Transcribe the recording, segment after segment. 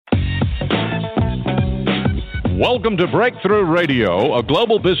Welcome to Breakthrough Radio, a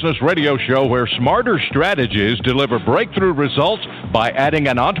global business radio show where smarter strategies deliver breakthrough results by adding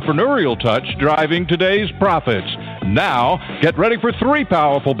an entrepreneurial touch driving today's profits. Now, get ready for 3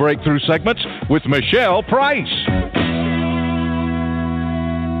 powerful breakthrough segments with Michelle Price.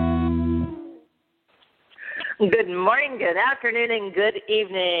 Good morning, good afternoon, and good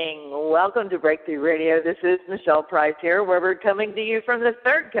evening. Welcome to Breakthrough Radio. This is Michelle Price here, where we're coming to you from the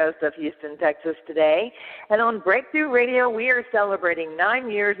third coast of Houston, Texas today. And on Breakthrough Radio, we are celebrating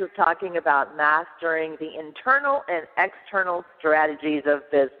 9 years of talking about mastering the internal and external strategies of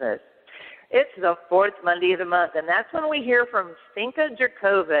business. It's the 4th Monday of the month, and that's when we hear from Finka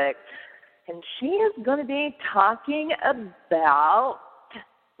Jerkovic. And she is going to be talking about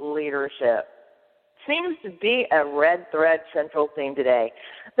leadership. Seems to be a red thread central theme today.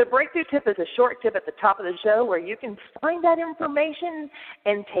 The breakthrough tip is a short tip at the top of the show where you can find that information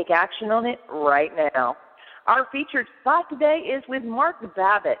and take action on it right now. Our featured spot today is with Mark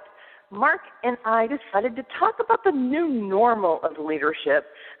Babbitt. Mark and I decided to talk about the new normal of leadership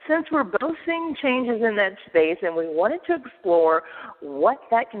since we're both seeing changes in that space, and we wanted to explore what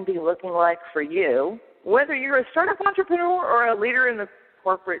that can be looking like for you, whether you're a startup entrepreneur or a leader in the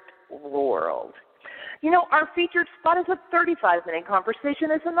corporate world. You know, our featured spot is a 35-minute conversation.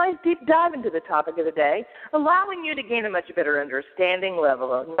 It's a nice deep dive into the topic of the day, allowing you to gain a much better understanding,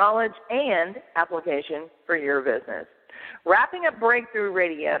 level of knowledge, and application for your business. Wrapping up Breakthrough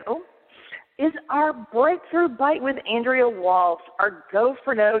Radio is our Breakthrough Bite with Andrea Walsh, our Go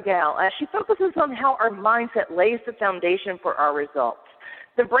for No gal, as she focuses on how our mindset lays the foundation for our results.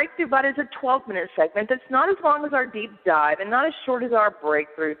 The Breakthrough Bite is a 12-minute segment that's not as long as our deep dive and not as short as our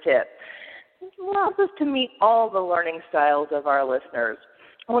breakthrough tip. It allows us to meet all the learning styles of our listeners.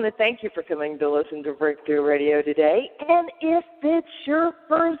 I want to thank you for coming to listen to Breakthrough Radio today. And if it's your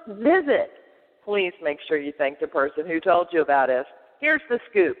first visit, please make sure you thank the person who told you about us. Here's the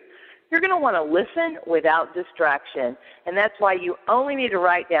scoop. You're going to want to listen without distraction, and that's why you only need to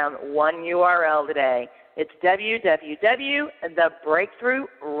write down one URL today. It's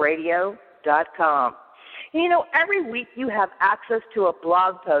www.thebreakthroughradio.com. You know, every week you have access to a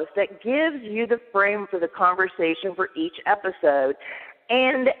blog post that gives you the frame for the conversation for each episode.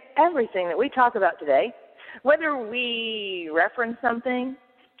 And everything that we talk about today, whether we reference something,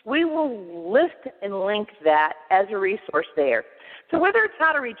 we will list and link that as a resource there. So whether it's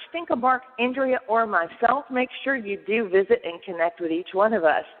how to reach Finka, Mark, Andrea, or myself, make sure you do visit and connect with each one of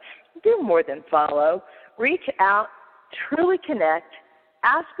us. Do more than follow. Reach out, truly connect,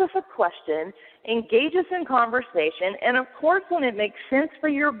 ask us a question, engage us in conversation, and of course, when it makes sense for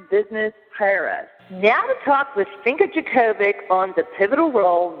your business, hire us. Now to talk with Finka Jerkovic on the pivotal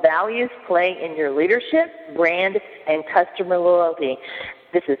role values play in your leadership, brand, and customer loyalty.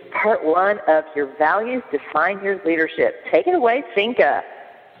 This is part 1 of Your Values Define Your Leadership. Take it away, Finka.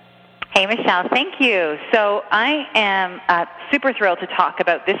 Hey, Michelle, thank you. So I am super thrilled to talk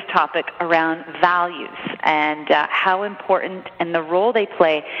about this topic around values and how important and the role they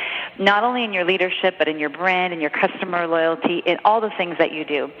play not only in your leadership but in your brand and your customer loyalty, in all the things that you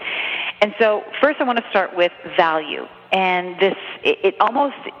do. And so first I want to start with value. And this, it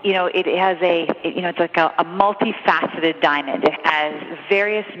almost, it has it's like a multifaceted diamond. It has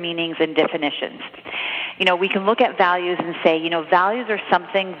various meanings and definitions. We can look at values and say, values are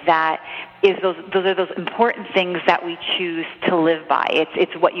something that is those are those important things that we choose to live by.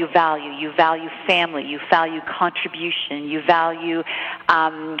 It's what you value. You value family. You value contribution. You value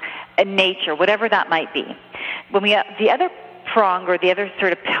nature, whatever that might be. When we the other prong or the other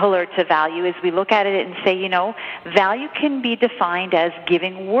sort of pillar to value is we look at it and say, value can be defined as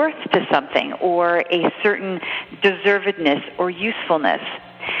giving worth to something or a certain deservedness or usefulness.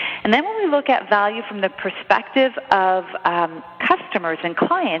 And then when we look at value from the perspective of customers and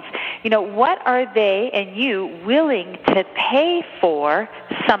clients, what are they and you willing to pay for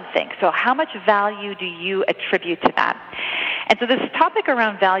something? So how much value do you attribute to that? And so this topic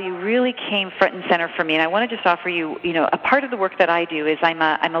around value really came front and center for me. And I want to just offer you, a part of the work that I do is I'm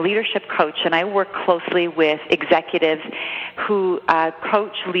a leadership coach, and I work closely with executives who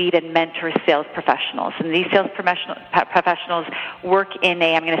coach, lead, and mentor sales professionals. And these sales professionals work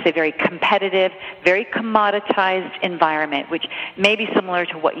in I'm going to say, very competitive, very commoditized environment, which may be similar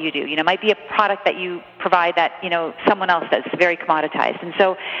to what you do. It might be a product that you provide that, someone else does, very commoditized. And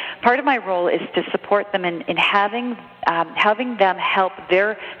so part of my role is to support them in having them help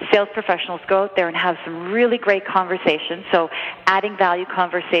their sales professionals go out there and have some really great conversations. So adding value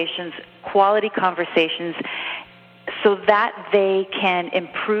conversations, quality conversations, so that they can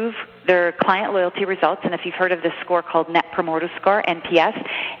improve their client loyalty results, and if you've heard of this score called Net Promoter Score, NPS,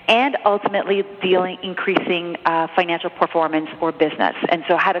 and ultimately increasing financial performance or business, and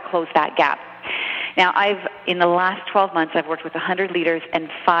so how to close that gap. Now, in the last 12 months, I've worked with 100 leaders and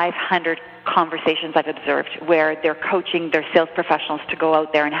 500 conversations I've observed where they're coaching their sales professionals to go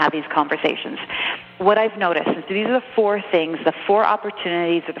out there and have these conversations. What I've noticed is these are the 4 things, the 4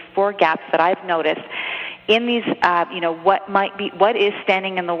 opportunities or the 4 gaps that I've noticed in these, what is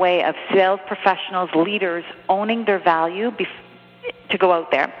standing in the way of sales professionals, leaders owning their value to go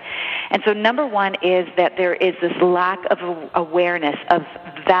out there. And so number 1 is that there is this lack of awareness of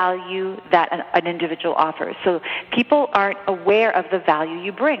value that an individual offers. So people aren't aware of the value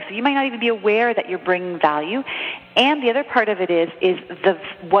you bring. So you might not even be aware that you're bringing value. And the other part of it is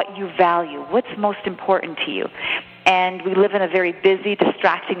what you value, what's most important to you. And we live in a very busy,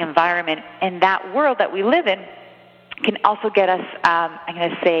 distracting environment, and that world that we live in can also get us,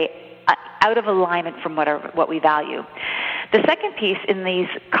 out of alignment from what we value. The second piece in these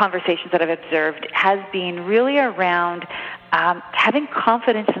conversations that I've observed has been really around having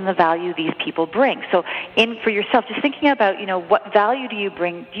confidence in the value these people bring. So for yourself, just thinking about, what value do you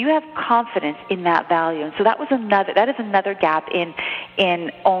bring? Do you have confidence in that value? And so that is another gap in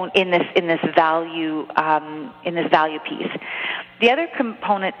this value piece. The other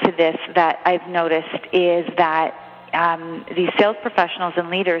component to this that I've noticed is that these sales professionals and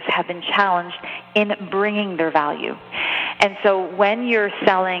leaders have been challenged in bringing their value. And so when you're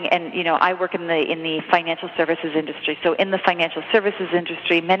selling, and I work in the financial services industry. So in the financial services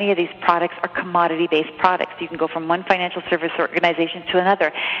industry, many of these products are commodity-based products. You can go from one financial service organization to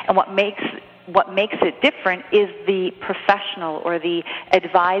another. And what makes it different is the professional or the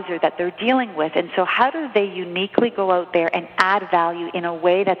advisor that they're dealing with. And so how do they uniquely go out there and add value in a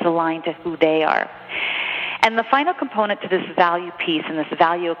way that's aligned to who they are? And the final component to this value piece and this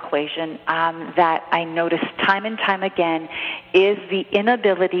value equation that I notice time and time again is the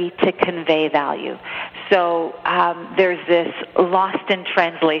inability to convey value. So there's this lost in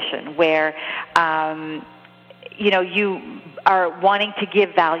translation where you are wanting to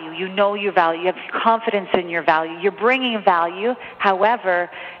give value. You know your value. You have confidence in your value. You're bringing value. However,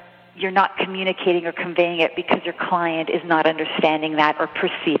 you're not communicating or conveying it because your client is not understanding that or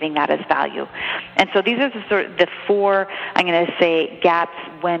perceiving that as value. And so these are the 4, I'm going to say, gaps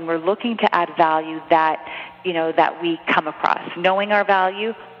when we're looking to add value that we come across. Knowing our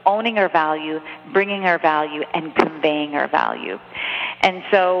value, owning our value, bringing our value, and conveying our value. And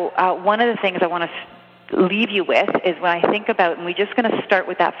so one of the things I want to leave you with is when I think about, and we're just going to start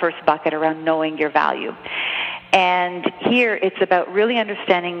with that first bucket around knowing your value. And here it's about really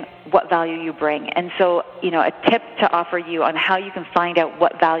understanding what value you bring. And so, a tip to offer you on how you can find out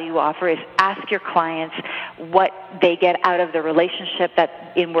what value you offer is ask your clients what they get out of the relationship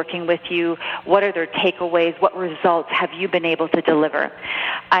that in working with you, what are their takeaways, what results have you been able to deliver.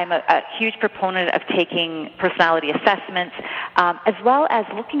 I'm a huge proponent of taking personality assessments, as well as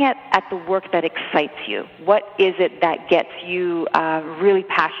looking at the work that excites you. What is it that gets you really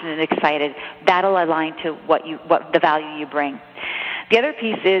passionate and excited? That'll align to what the value you bring. The other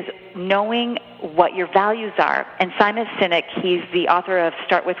piece is knowing what your values are. And Simon Sinek, he's the author of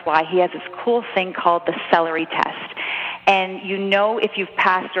Start With Why. He has this cool thing called the celery test. And if you've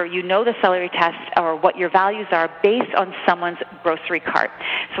passed or the celery test or what your values are based on someone's grocery cart.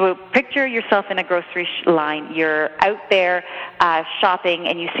 So picture yourself in a grocery line. You're out there shopping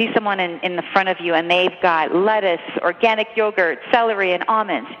and you see someone in the front of you and they've got lettuce, organic yogurt, celery, and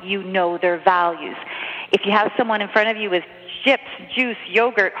almonds. You know their values. If you have someone in front of you with chips, juice,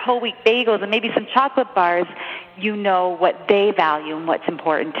 yogurt, whole wheat bagels, and maybe some chocolate bars, you know what they value and what's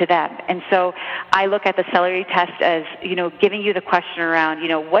important to them. And so I look at the celery test as, giving you the question around,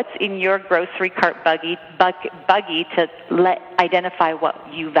 what's in your grocery cart buggy to identify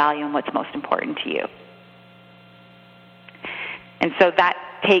what you value and what's most important to you. And so that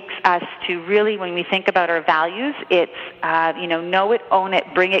takes us to really, when we think about our values, it's, know it, own it,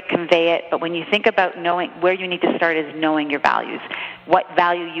 bring it, convey it. But when you think about knowing, where you need to start is knowing your values, what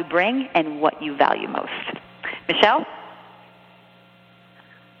value you bring and what you value most. Michelle?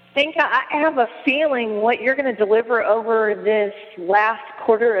 I have a feeling what you're going to deliver over this last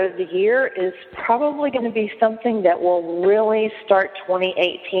quarter of the year is probably going to be something that will really start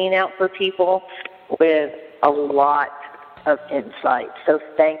 2018 out for people with a lot of insight. So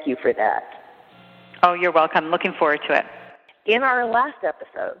thank you for that. Oh, you're welcome. Looking forward to it. In our last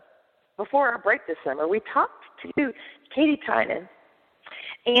episode, before our break this summer, we talked to Katie Tynan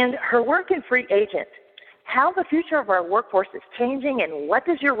and her work in Free Agent, how the future of our workforce is changing, and what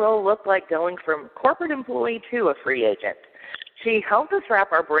does your role look like going from corporate employee to a free agent. She helped us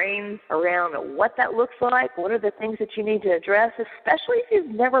wrap our brains around what that looks like, what are the things that you need to address, especially if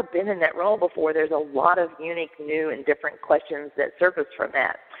you've never been in that role before. There's a lot of unique, new, and different questions that surface from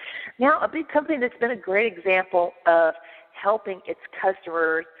that. Now, a big company that's been a great example of helping its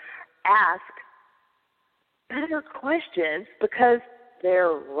customers ask better questions because their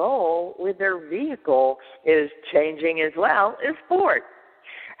role with their vehicle is changing as well is Ford.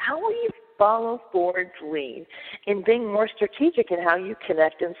 How will you follow Ford's lead in being more strategic in how you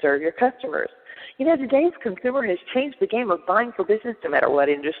connect and serve your customers? You know, today's consumer has changed the game of buying for business no matter what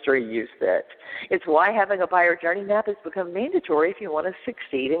industry you sit. It's why having a buyer journey map has become mandatory if you want to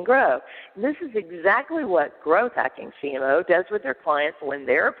succeed and grow. And this is exactly what Growth Hacking CMO does with their clients when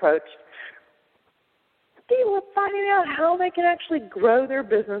they're approached with finding out how they can actually grow their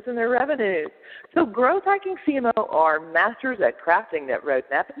business and their revenues. So Growth Hacking CMO are masters at crafting that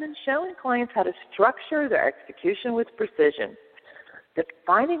roadmap and then showing clients how to structure their execution with precision.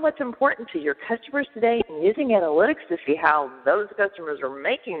 Defining what's important to your customers today and using analytics to see how those customers are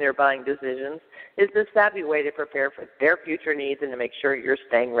making their buying decisions is the savvy way to prepare for their future needs and to make sure you're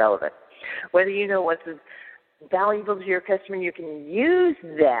staying relevant. Whether you know what's valuable to your customer, you can use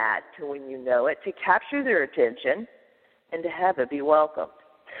that when you know it to capture their attention and to have it be welcomed.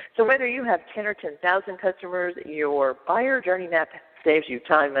 So whether you have 10 or 10,000 customers, your buyer journey map saves you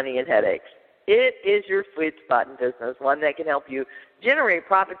time, money, and headaches. It is your sweet spot in business, one that can help you generate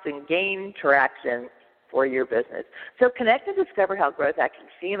profits and gain traction for your business. So connect and discover how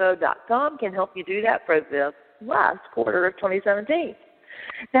GrowthHackingCMO.com can help you do that for the last quarter of 2017.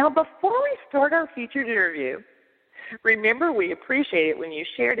 Now, before we start our featured interview, remember, we appreciate it when you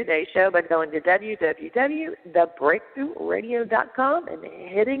share today's show by going to www.thebreakthroughradio.com and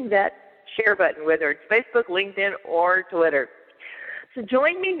hitting that share button, whether it's Facebook, LinkedIn, or Twitter. So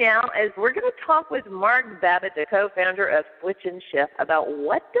join me now as we're going to talk with Mark Babbitt, the co-founder of Switch and Shift, about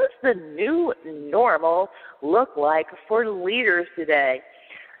what does the new normal look like for leaders today.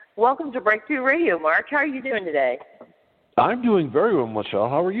 Welcome to Breakthrough Radio, Mark. How are you doing today? I'm doing very well, Michelle.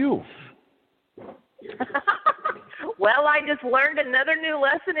 How are you? Well, I just learned another new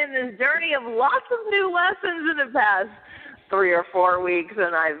lesson in this journey of lots of new lessons in the past 3 or 4 weeks,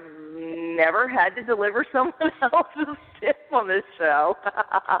 and I've never had to deliver someone else's tip on this show.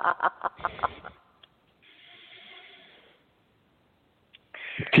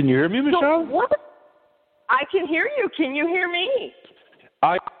 Can you hear me, Michelle? So I can hear you. Can you hear me?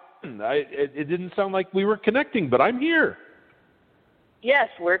 It didn't sound like we were connecting, but I'm here. Yes,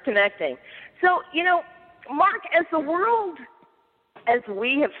 we're connecting. So, you know, Mark, as the world, as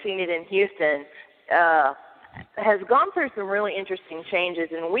we have seen it in Houston, has gone through some really interesting changes,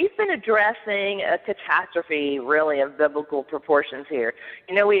 and we've been addressing a catastrophe, really, of biblical proportions here.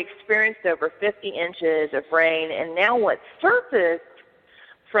 You know, we experienced over 50 inches of rain, and now what's surfaced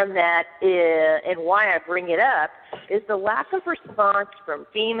from that is, and why I bring it up, is the lack of response from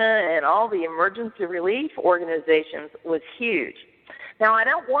FEMA and all the emergency relief organizations was huge. Now, I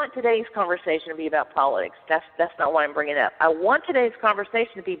don't want today's conversation to be about politics. That's not why I'm bringing it up. I want today's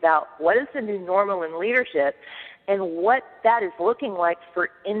conversation to be about what is the new normal in leadership and what that is looking like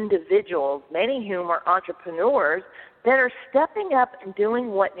for individuals, many of whom are entrepreneurs, that are stepping up and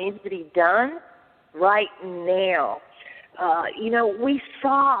doing what needs to be done right now. You know, we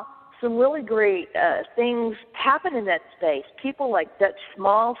saw some really great things happen in that space. People like Dutch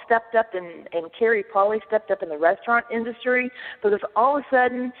Small stepped up and Carrie Pauley stepped up in the restaurant industry because all of a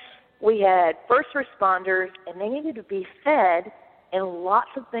sudden we had first responders and they needed to be fed, and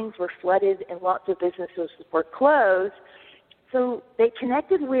lots of things were flooded and lots of businesses were closed. So they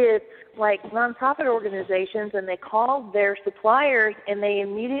connected with like nonprofit organizations and they called their suppliers and they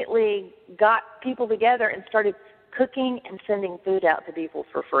immediately got people together and started cooking and sending food out to people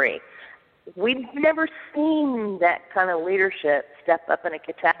for free. We've never seen that kind of leadership step up in a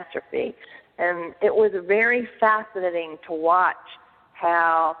catastrophe. And it was very fascinating to watch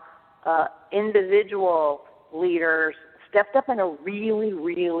how individual leaders stepped up in a really,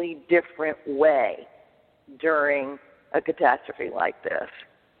 really different way during a catastrophe like this.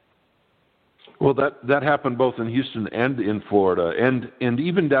 Well, that happened both in Houston and in Florida, and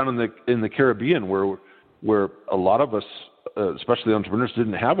even down in the Caribbean, where a lot of us, especially entrepreneurs,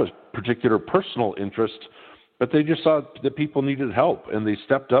 didn't have a particular personal interest, but they just saw that people needed help, and they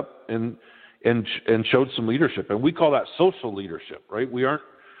stepped up and showed some leadership, and we call that social leadership, right?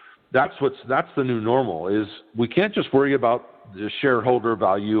 That's the new normal. Is we can't just worry about the shareholder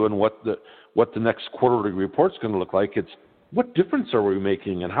value and what the next quarterly report's going to look like. It's what difference are we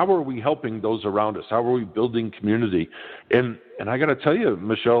making, and how are we helping those around us? How are we building community? And I got to tell you,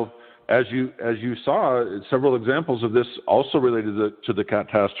 Michelle, as you saw, several examples of this also related to the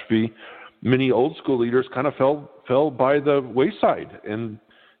catastrophe. Many old school leaders kind of fell by the wayside, and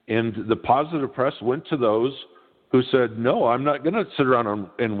the positive press went to those who said, "No, I'm not going to sit around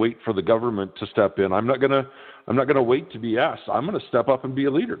and wait for the government to step in. I'm not going to wait to be asked. I'm going to step up and be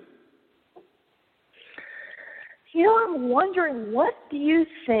a leader." I'm wondering, what do you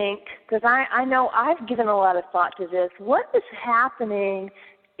think, because I know I've given a lot of thought to this, what is happening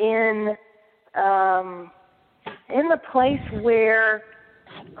in the place where,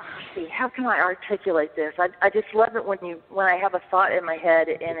 let's see, how can I articulate this? I just love it when I have a thought in my head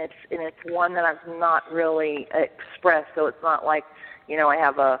and it's one that I've not really expressed, so it's not like, I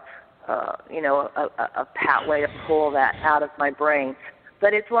have a pat way to pull that out of my brain.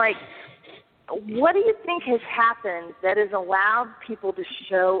 But it's like, what do you think has happened that has allowed people to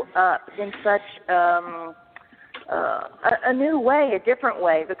show up in such a new way, a different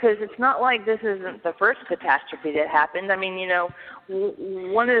way? Because it's not like this isn't the first catastrophe that happened. I mean,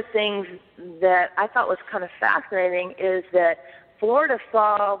 one of the things that I thought was kind of fascinating is that Florida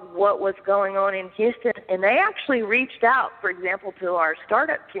saw what was going on in Houston, and they actually reached out, for example, to our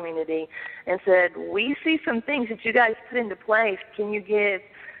startup community and said, "We see some things that you guys put into place. Can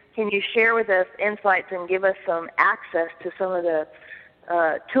you share with us insights and give us some access to some of the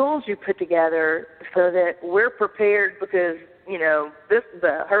tools you put together so that we're prepared, because,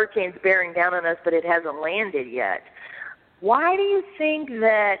 the hurricane's bearing down on us, but it hasn't landed yet." Why do you think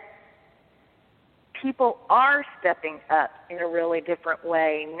that people are stepping up in a really different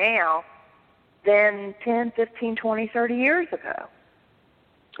way now than 10, 15, 20, 30 years ago?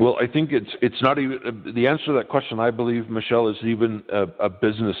 Well, I think it's not even the answer to that question. I believe, Michelle, is even a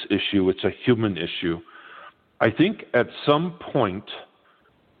business issue. It's a human issue. I think at some point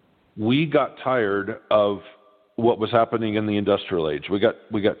we got tired of what was happening in the industrial age. We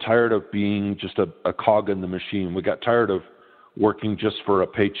got tired of being just a cog in the machine. We got tired of working just for a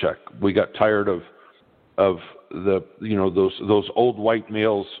paycheck. We got tired of the those old white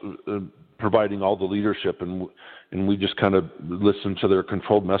males providing all the leadership, and we just kind of listened to their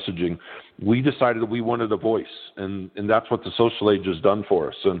controlled messaging. We decided we wanted a voice, and that's what the social age has done for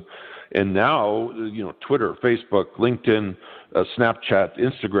us. And now, Twitter, Facebook, LinkedIn, Snapchat,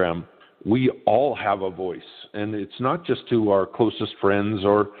 Instagram, we all have a voice. And it's not just to our closest friends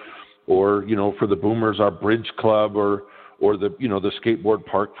or for the boomers, our bridge club, or the skateboard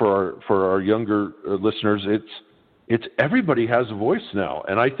park for our younger listeners. It's everybody has a voice now.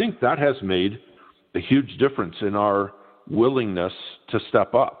 And I think that has made a huge difference in our willingness to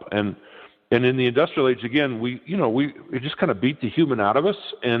step up. And in the industrial age, again, we just kind of beat the human out of us.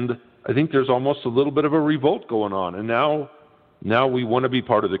 And I think there's almost a little bit of a revolt going on. And now we want to be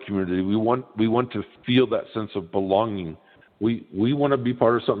part of the community. We want to feel that sense of belonging. We want to be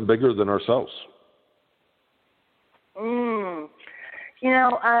part of something bigger than ourselves.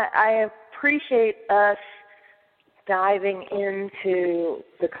 I appreciate us diving into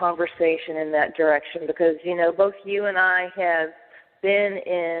the conversation in that direction because, both you and I have been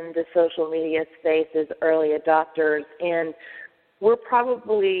in the social media space as early adopters, and we're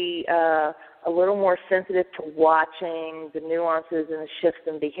probably a little more sensitive to watching the nuances and the shifts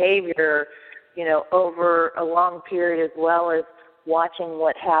in behavior, over a long period, as well as watching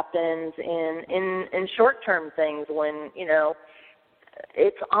what happens in short-term things when,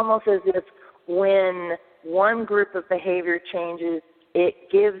 it's almost as if when one group of behavior changes, it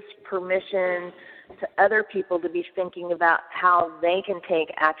gives permission to other people to be thinking about how they can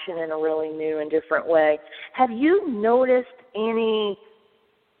take action in a really new and different way. Have you noticed any,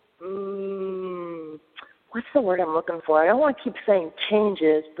 what's the word I'm looking for? I don't want to keep saying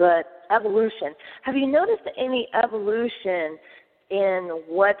changes, but evolution. Have you noticed any evolution in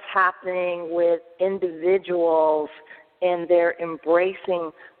what's happening with individuals and they're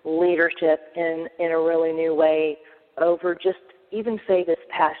embracing leadership in a really new way over just even, say, this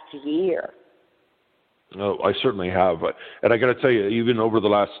past year? Oh, I certainly have. And I got to tell you, even over the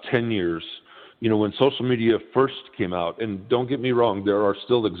last 10 years, when social media first came out, and don't get me wrong, there are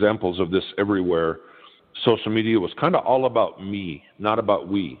still examples of this everywhere, social media was kind of all about me, not about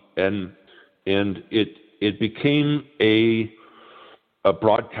we. And it became a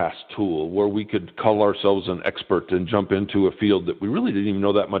broadcast tool where we could call ourselves an expert and jump into a field that we really didn't even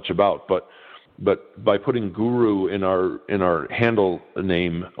know that much about. But by putting guru in our handle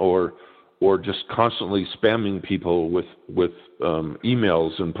name or just constantly spamming people with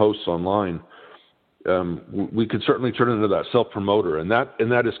emails and posts online, we could certainly turn into that self-promoter. And that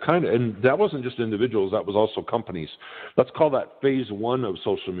is and that wasn't just individuals, that was also companies. Let's call that phase one of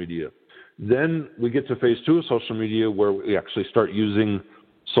social media. Then we get to phase two of social media where we actually start using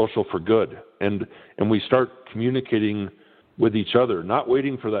social for good, and we start communicating with each other, not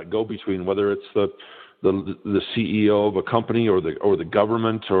waiting for that go-between, whether it's the CEO of a company or the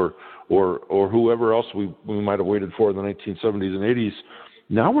government or whoever else we might have waited for in the 1970s and 80s.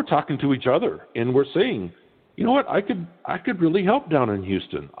 Now we're talking to each other, and we're saying, you know what, I could really help down in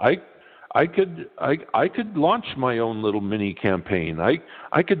Houston. I could launch my own little mini campaign.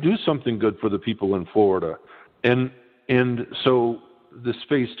 I could do something good for the people in Florida, and so this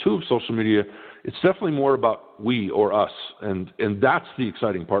phase 2 of social media, it's definitely more about we or us, and that's the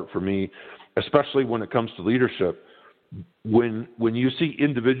exciting part for me, especially when it comes to leadership. When you see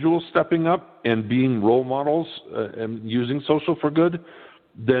individuals stepping up and being role models and using social for good,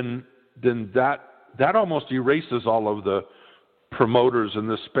 then that almost erases all of the promoters and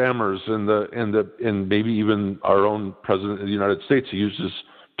the spammers and maybe even our own president of the United States who uses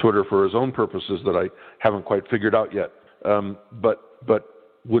Twitter for his own purposes that I haven't quite figured out yet. But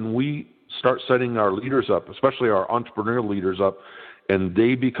when we start setting our leaders up, especially our entrepreneurial leaders up, and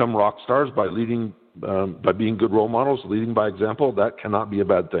they become rock stars by leading, by being good role models, leading by example, that cannot be a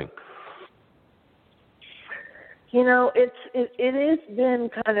bad thing. You know, it has been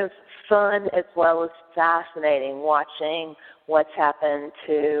kind of fun as well as fascinating watching what's happened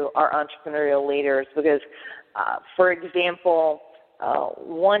to our entrepreneurial leaders because, for example,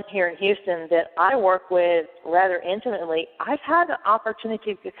 one here in Houston that I work with rather intimately, I've had the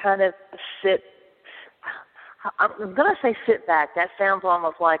opportunity to kind of I'm going to say sit back. That sounds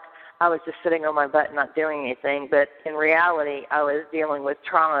almost like I was just sitting on my butt and not doing anything, but in reality, I was dealing with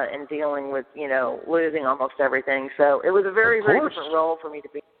trauma and dealing with, losing almost everything. So it was a very, very different role for me to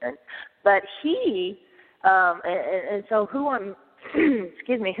be in. But he, and so who I'm,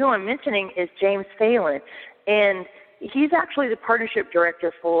 who I'm mentioning is James Phelan, and he's actually the partnership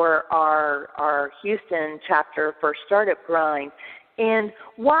director for our Houston chapter for Startup Grind. And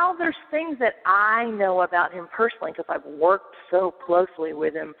while there's things that I know about him personally, because I've worked so closely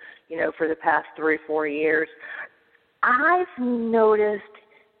with him, for the past 3 or 4 years, I've noticed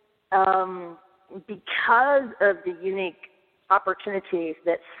because of the unique opportunities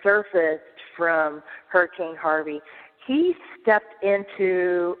that surfaced from Hurricane Harvey, he stepped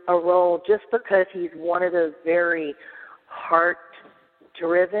into a role just because he's one of those very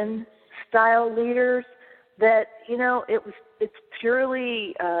heart-driven style leaders that, it's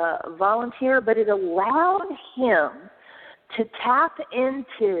purely volunteer, but it allowed him to tap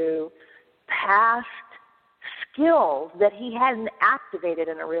into past skills that he hadn't activated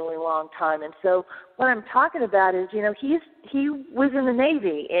in a really long time. And so what I'm talking about is, he was in the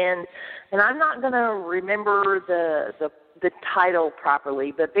Navy, and I'm not going to remember the title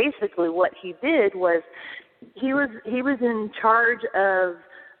properly, but basically what he did was he was in charge of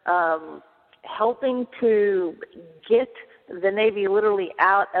helping to get the Navy literally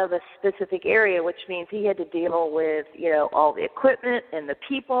out of a specific area, which means he had to deal with, all the equipment and the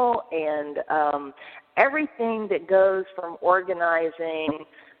people and everything that goes from organizing,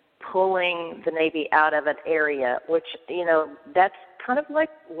 pulling the Navy out of an area, which, that's kind of like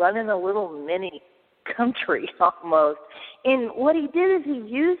running a little mini country almost. And what he did is he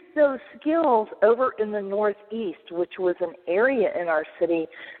used those skills over in the Northeast, which was an area in our city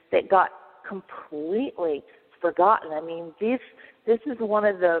that got completely forgotten. I mean, this is one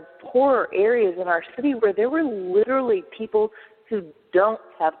of the poorer areas in our city where there were literally people who don't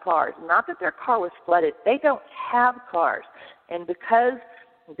have cars. Not that their car was flooded. They don't have cars. And because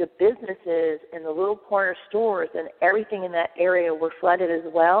the businesses and the little corner stores and everything in that area were flooded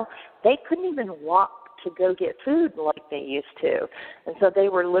as well, they couldn't even walk to go get food like they used to. And so they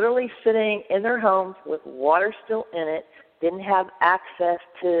were literally sitting in their homes with water still in it, didn't have access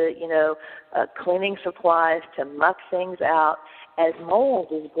to, cleaning supplies to muck things out as mold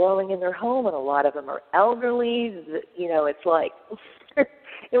is growing in their home, and a lot of them are elderly. It's like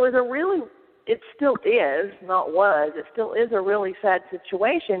it still is, not was, it still is a really sad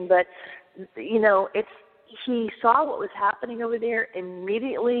situation, but, he saw what was happening over there,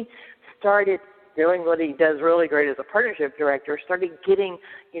 immediately started doing what he does really great as a partnership director, started getting,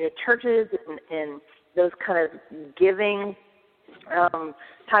 churches and those kind of giving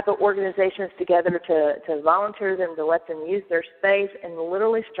type of organizations together to volunteer them, to let them use their space, and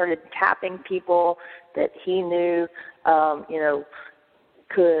literally started tapping people that he knew,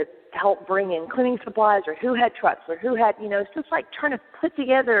 could help bring in cleaning supplies, or who had trucks, or who had, it's just like trying to put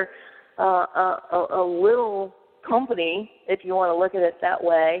together a little company, if you want to look at it that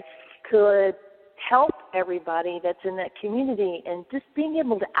way, could help everybody that's in that community, and just being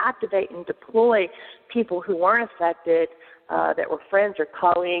able to activate and deploy people who aren't affected, that were friends or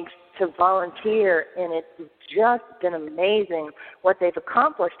colleagues, to volunteer, and it's just been amazing what they've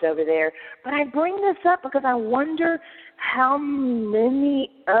accomplished over there. But I bring this up because I wonder how many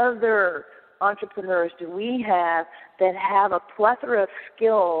other entrepreneurs do we have that have a plethora of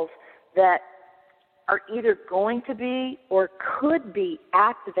skills that are either going to be or could be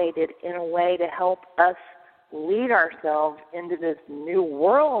activated in a way to help us lead ourselves into this new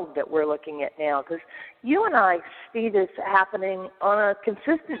world that we're looking at now. Because you and I see this happening on a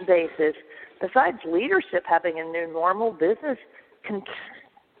consistent basis. Besides leadership having a new normal, business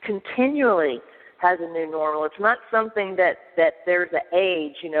continually has a new normal. It's not something that there's an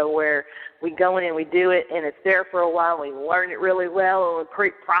age, where we go in and we do it and it's there for a while and we learn it really well and we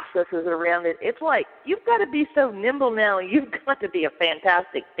create processes around it. It's like you've got to be so nimble now. You've got to be a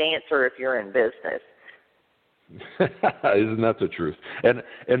fantastic dancer if you're in business. Isn't that the truth? And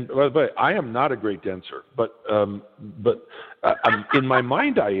by the way, I am not a great dancer, but in my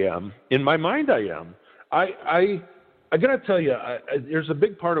mind I am. I got to tell you, there's a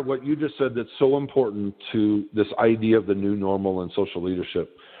big part of what you just said that's so important to this idea of the new normal and social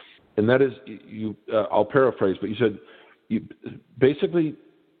leadership, and that is I'll paraphrase, but you said basically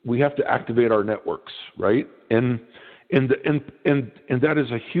we have to activate our networks, right? And that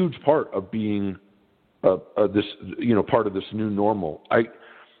is a huge part of being this part of this new normal.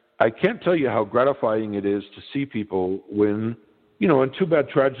 I can't tell you how gratifying it is to see people when and too bad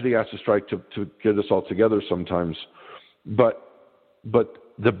tragedy has to strike to get us all together sometimes. But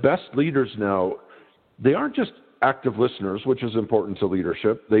the best leaders now, they aren't just active listeners, which is important to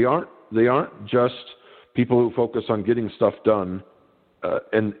leadership. They aren't just people who focus on getting stuff done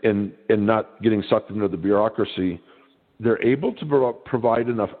and not getting sucked into the bureaucracy. They're able to provide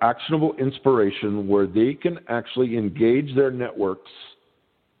enough actionable inspiration where they can actually engage their networks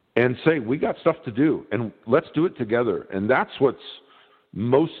and say, we got stuff to do, and let's do it together. And that's what's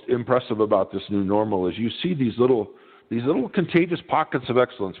most impressive about this new normal is you see these little contagious pockets of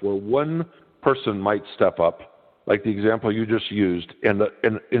excellence where one person might step up, like the example you just used, and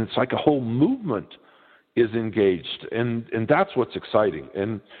it's like a whole movement is engaged, and that's what's exciting.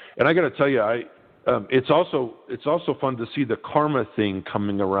 And I got to tell you, it's also fun to see the karma thing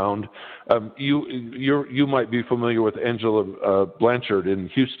coming around. You might be familiar with Angela Blanchard in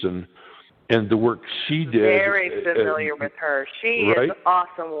Houston and the work she did. Very familiar with her. She right? is an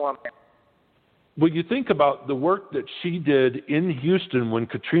awesome woman. Well, you think about the work that she did in Houston when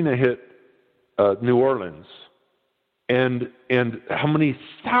Katrina hit New Orleans, and how many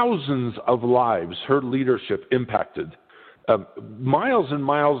thousands of lives her leadership impacted, miles and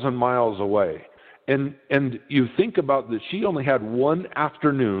miles and miles away. And you think about that she only had one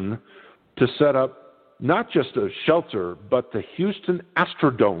afternoon to set up not just a shelter, but the Houston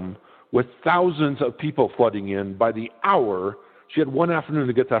Astrodome with thousands of people flooding in by the hour. She had one afternoon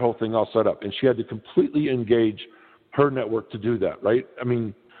to get that whole thing all set up, and she had to completely engage her network to do that, right? I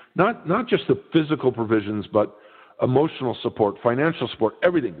mean, not just the physical provisions, but emotional support, financial support,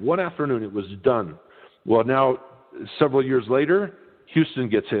 everything. One afternoon, it was done. Well, now, several years later, Houston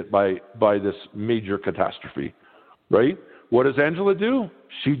gets hit by this major catastrophe, right? What does Angela do?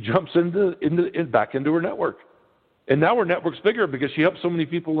 She jumps back into her network. And now her network's bigger because she helped so many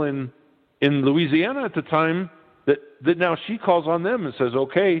people in Louisiana at the time that now she calls on them and says,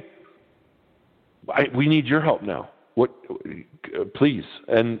 okay, we need your help now. Please.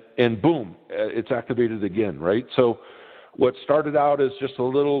 And boom, it's activated again, right? So what started out as just a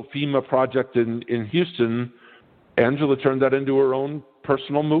little FEMA project in Houston, Angela turned that into her own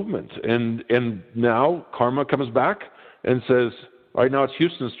personal movement. And now karma comes back and says, all right, now it's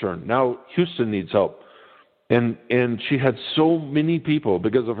Houston's turn. Now Houston needs help. And she had so many people,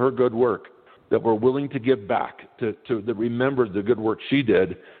 because of her good work, that were willing to give back, that remembered the good work she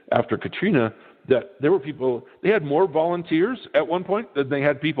did after Katrina, that there were people, they had more volunteers at one point than they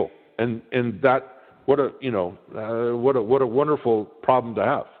had people. And that, what a wonderful problem to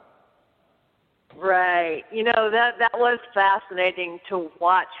have. Right. That was fascinating to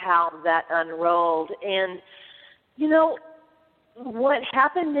watch how that unrolled. And, what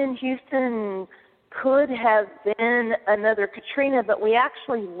happened in Houston could have been another Katrina, but we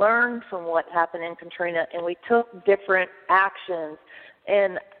actually learned from what happened in Katrina, and we took different actions.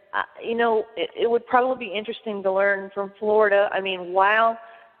 And, it would probably be interesting to learn from Florida. I mean, while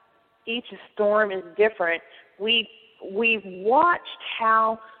each storm is different, we've watched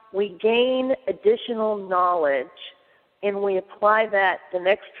how we gain additional knowledge, and we apply that the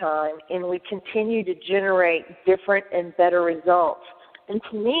next time, and we continue to generate different and better results. And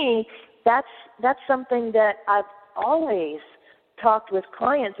to me, that's something that I've always talked with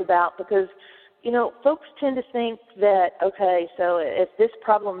clients about, because folks tend to think that, okay, so if this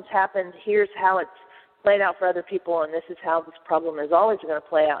problem's happened, here's how it's played out for other people, and this is how this problem is always going to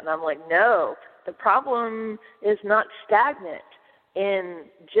play out. And I'm like, no, the problem is not stagnant. And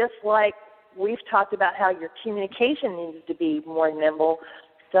just like we've talked about how your communication needs to be more nimble,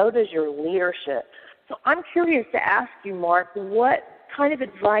 so does your leadership. So I'm curious to ask you, Mark, what kind of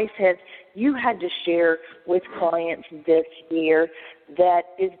advice have you had to share with clients this year that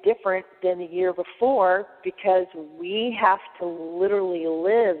is different than the year before, because we have to literally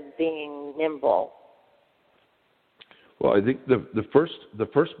live being nimble? Well, I think the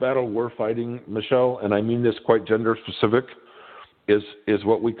first battle we're fighting, Michelle, and I mean this quite gender specific, is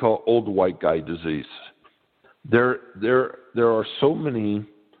what we call old white guy disease. There are so many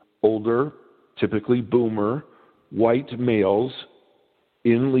older, typically boomer, white males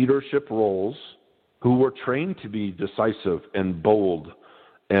in leadership roles who were trained to be decisive and bold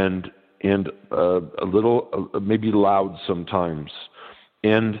and a little maybe loud sometimes,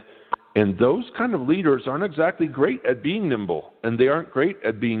 and those kind of leaders aren't exactly great at being nimble, and they aren't great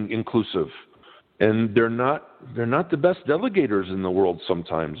at being inclusive, and they're not the best delegators in the world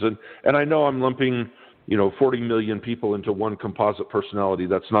sometimes. And I know I'm lumping 40 million people into one composite personality.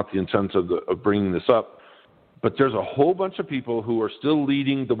 That's not the intent of bringing this up. But there's a whole bunch of people who are still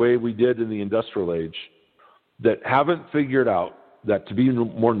leading the way we did in the industrial age that haven't figured out that to be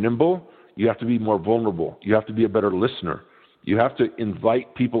more nimble, you have to be more vulnerable. You have to be a better listener. You have to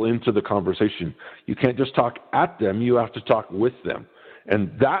invite people into the conversation. You can't just talk at them. You have to talk with them.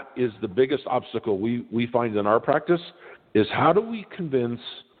 And that is the biggest obstacle we find in our practice, is how do we convince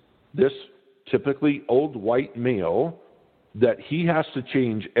this typically old white male that he has to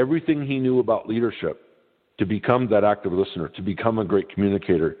change everything he knew about leadership to become that active listener, to become a great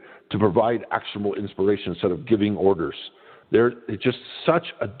communicator, to provide actionable inspiration instead of giving orders. It's just such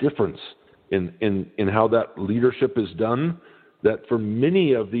a difference in how that leadership is done, that for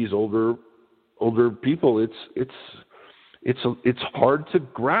many of these older people, it's hard to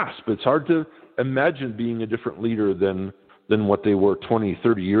grasp. It's hard to imagine being a different leader than what they were 20,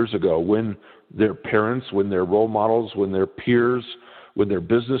 30 years ago, when their parents, when their role models, when their peers, when their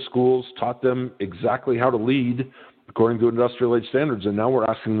business schools taught them exactly how to lead according to industrial age standards, and now we're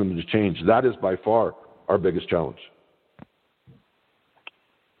asking them to change. That is by far our biggest challenge.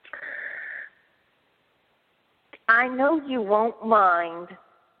 I know you won't mind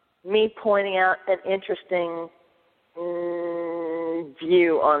me pointing out an interesting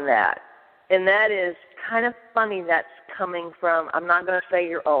view on that. And that is kind of funny that's coming from, I'm not going to say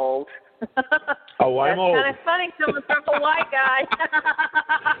you're old. Oh, I'm old. That's kind of funny coming from a white guy.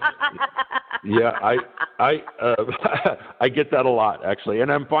 Yeah, I get that a lot, actually,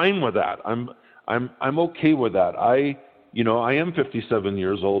 and I'm fine with that. I'm okay with that. I am 57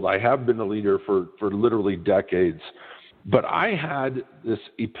 years old. I have been a leader for literally decades, but I had this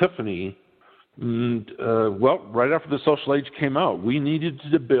epiphany. Right after the social age came out, we needed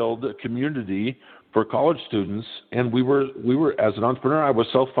to build a community for college students, and we were as an entrepreneur, I was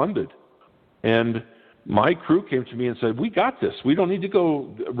self-funded, and my crew came to me and said, "We got this. We don't need to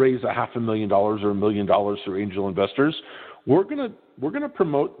go raise $500,000 or $1 million through angel investors. We're gonna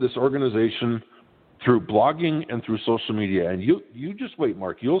promote this organization through blogging and through social media, and you just wait,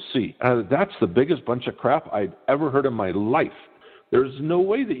 Mark. You'll see. That's the biggest bunch of crap I've ever heard in my life. There's no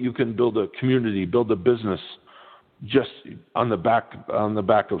way that you can build a community, build a business, just on the back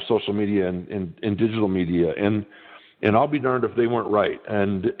of social media and digital media. And I'll be darned if they weren't right.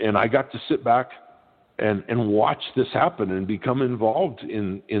 And I got to sit back and watch this happen and become involved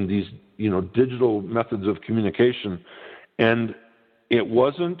in these digital methods of communication. And it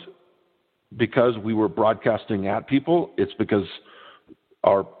wasn't because we were broadcasting at people. It's because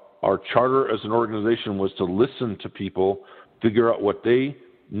our charter as an organization was to listen to people, figure out what they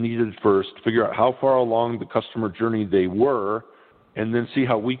needed first, figure out how far along the customer journey they were, and then see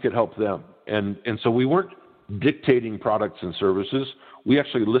how we could help them. And so we weren't dictating products and services. We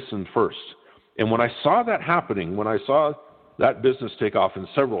actually listened first. And when I saw that happening, when I saw that business take off in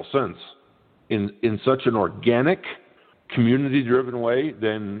several sense, in such an organic, community-driven way,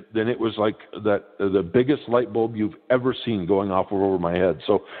 then it was like the biggest light bulb you've ever seen going off over my head.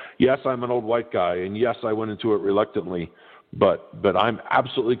 So yes, I'm an old white guy, and yes, I went into it reluctantly, but I'm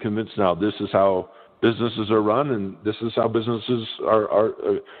absolutely convinced now this is how businesses are run, and this is how businesses are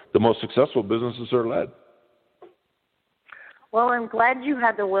the most successful businesses are led. Well, I'm glad you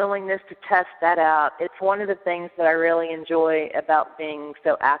had the willingness to test that out. It's one of the things that I really enjoy about being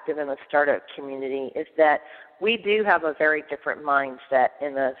so active in the startup community is that we do have a very different mindset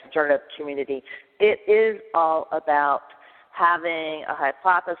in the startup community. It is all about having a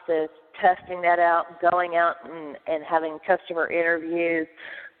hypothesis, testing that out, going out and having customer interviews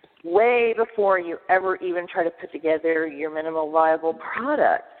way before you ever even try to put together your minimal viable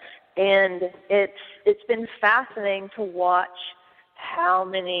product. And it's been fascinating to watch how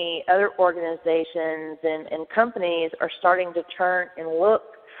many other organizations and companies are starting to turn and look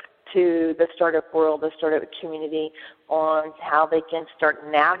to the startup world, the startup community, on how they can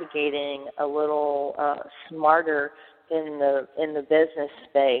start navigating a little smarter in the business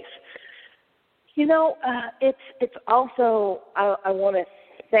space. You know, it's also I want to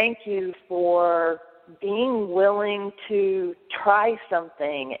thank you for being willing to try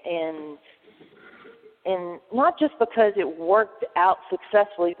something and not just because it worked out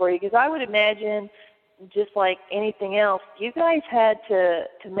successfully for you, because I would imagine, just like anything else, you guys had to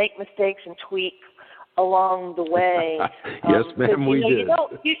make mistakes and tweak along the way. Yes, ma'am, we did.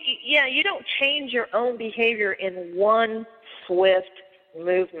 You don't change your own behavior in one swift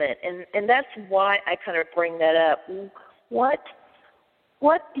movement, and that's why I kind of bring that up. What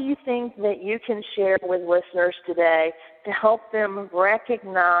do you think that you can share with listeners today to help them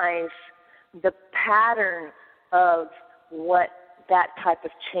recognize the pattern of what that type of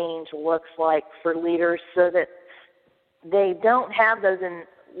change looks like for leaders so that they don't have those in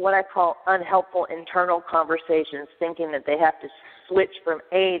what I call unhelpful internal conversations, thinking that they have to switch from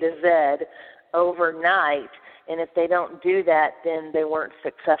A to Z overnight, and if they don't do that, then they weren't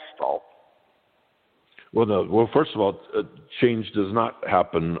successful? Well, no. Well, first of all, change does not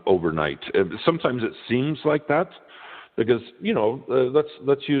happen overnight. Sometimes it seems like that because,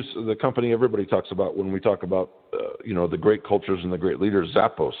 let's use the company everybody talks about when we talk about, the great cultures and the great leaders,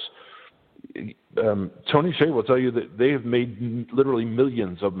 Zappos. Tony Hsieh will tell you that they have made literally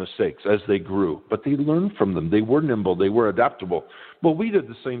millions of mistakes as they grew, but they learned from them. They were nimble. They were adaptable. Well, we did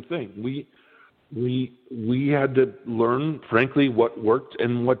the same thing. We had to learn, frankly, what worked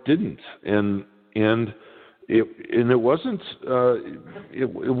and what didn't, and it wasn't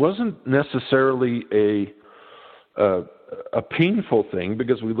necessarily a painful thing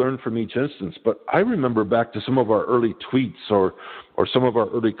because we learned from each instance. But I remember back to some of our early tweets or some of our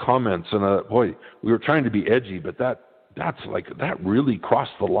early comments, and boy, we were trying to be edgy, but that really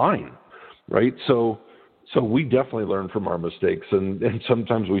crossed the line, right? So we definitely learned from our mistakes, and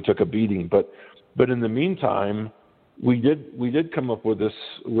sometimes we took a beating, but in the meantime, we did come up with this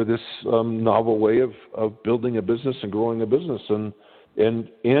novel way of building a business and growing a business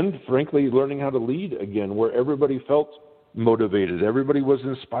and frankly learning how to lead again, where everybody felt motivated, everybody was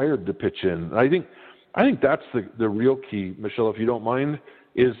inspired to pitch in. I think that's the real key, Michelle, if you don't mind,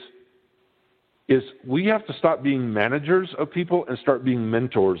 is we have to stop being managers of people and start being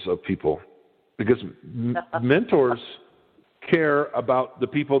mentors of people, because mentors care about the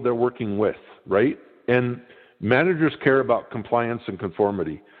people they're working with, right? And managers care about compliance and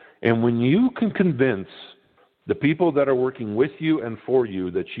conformity. And when you can convince the people that are working with you and for you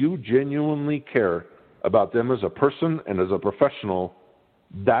that you genuinely care about them as a person and as a professional,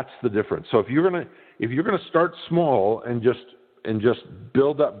 that's the difference. So if you're gonna start small and just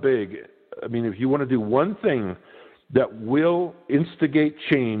build up big, I mean, if you want to do one thing that will instigate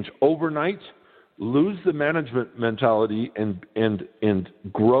change overnight, lose the management mentality and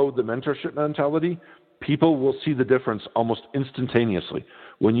grow the mentorship mentality, people will see the difference almost instantaneously.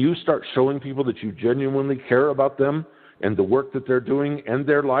 When you start showing people that you genuinely care about them and the work that they're doing and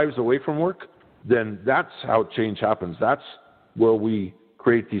their lives away from work, then that's how change happens. That's where we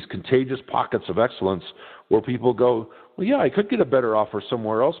create these contagious pockets of excellence where people go, well, yeah, I could get a better offer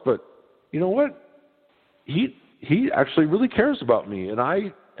somewhere else, but you know what? He actually really cares about me, and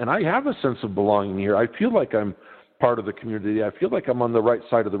I have a sense of belonging here. I feel like I'm part of the community. I feel like I'm on the right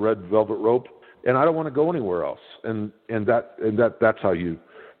side of the red velvet rope, and I don't want to go anywhere else. And that's how you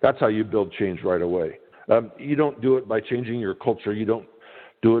build change right away. You don't do it by changing your culture. You don't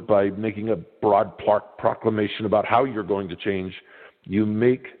do it by making a broad proclamation about how you're going to change. You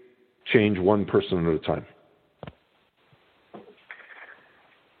make change one person at a time.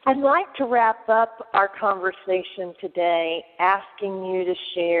 I'd like to wrap up our conversation today asking you to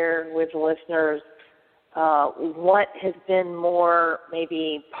share with listeners what has been more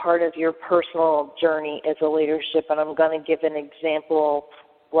maybe part of your personal journey as a leadership. And I'm going to give an example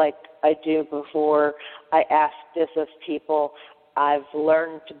like I do before I ask this of people. I've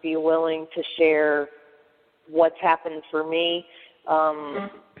learned to be willing to share what's happened for me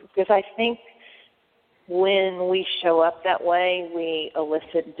because I think when we show up that way, we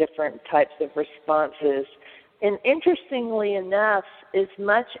elicit different types of responses. And interestingly enough, as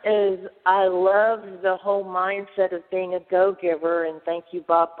much as I love the whole mindset of being a go-giver, and thank you,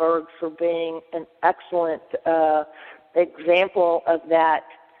 Bob Burg, for being an excellent example of that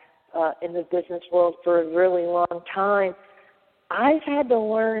in the business world for a really long time, I've had to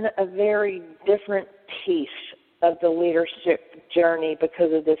learn a very different piece of the leadership journey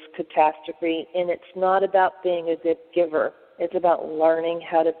because of this catastrophe, and it's not about being a good giver. It's about learning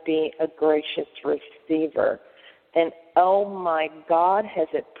how to be a gracious receiver. And oh my God, has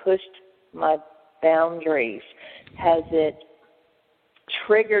it pushed my boundaries? Has it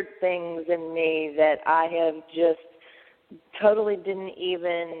triggered things in me that I have just totally didn't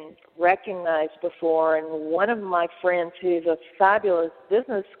even recognize before? And one of my friends who's a fabulous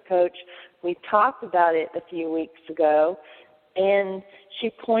business coach, we talked about it a few weeks ago, and she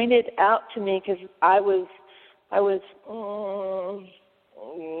pointed out to me, because I was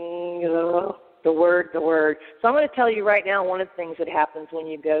the word. So I'm going to tell you right now, one of the things that happens when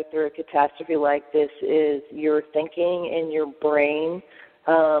you go through a catastrophe like this is your thinking and your brain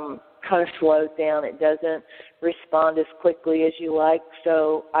kind of slows down. It doesn't respond as quickly as you like.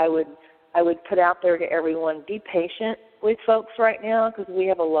 So I would put out there to everyone, be patient with folks right now, because we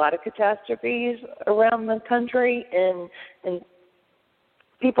have a lot of catastrophes around the country, and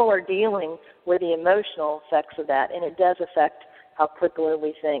people are dealing with the emotional effects of that, and it does affect how quickly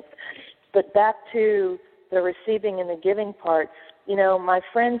we think. But back to the receiving and the giving part, you know, my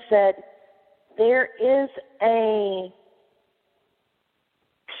friend said there is a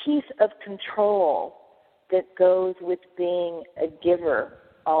piece of control that goes with being a giver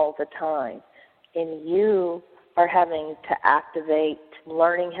all the time. And you are having to activate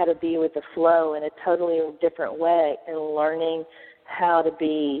learning how to be with the flow in a totally different way, and learning how to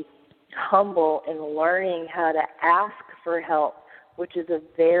be humble, and learning how to ask for help, which is a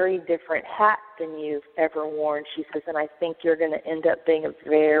very different hat than you've ever worn, she says, and I think you're going to end up being a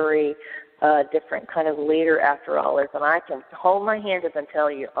very different kind of leader after all this. And I can hold my hand up and tell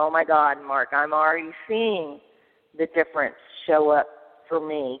you, oh my God, Mark, I'm already seeing the difference show up for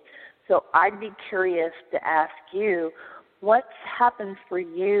me. So I'd be curious to ask you, what's happened for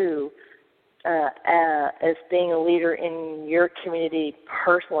you as being a leader in your community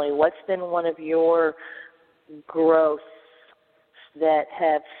personally? What's been one of your growths that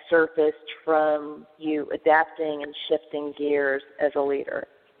have surfaced from you adapting and shifting gears as a leader?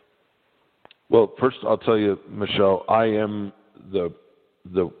 Well, first I'll tell you, Michelle, I am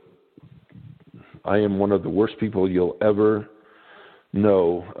one of the worst people you'll ever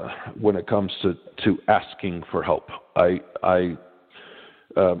know when it comes to asking for help. I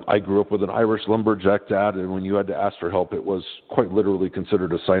grew up with an Irish lumberjack dad, and when you had to ask for help, it was quite literally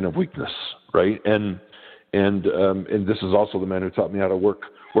considered a sign of weakness, right? And this is also the man who taught me how to work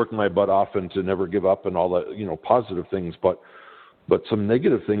my butt off and to never give up and all the, you know, positive things, but some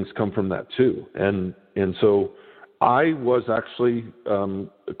negative things come from that too. And so I was actually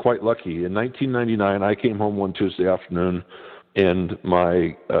quite lucky. In 1999, I came home one Tuesday afternoon, and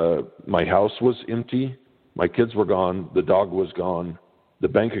my house was empty. My kids were gone. The dog was gone. The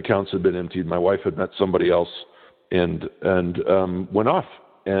bank accounts had been emptied. My wife had met somebody else, and went off.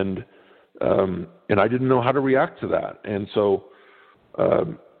 And I didn't know how to react to that. And so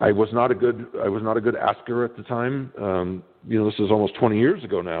I was not a good asker at the time. You know, this is almost 20 years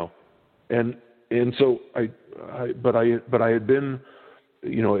ago now, and so I had been,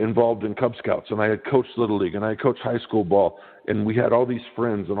 you know, involved in Cub Scouts, and I had coached Little League, and I had coached high school ball, and we had all these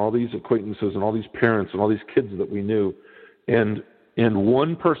friends and all these acquaintances and all these parents and all these kids that we knew, and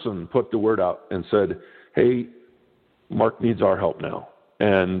one person put the word out and said, "Hey, Mark needs our help now,"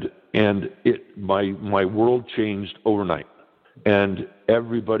 and my world changed overnight, and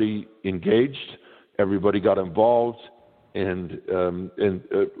everybody engaged, everybody got involved. And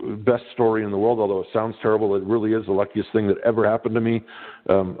best story in the world, although it sounds terrible, it really is the luckiest thing that ever happened to me.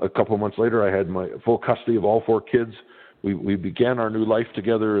 A couple of months later, I had my full custody of all 4 kids. We began our new life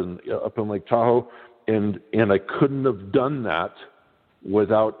together up in Lake Tahoe, and I couldn't have done that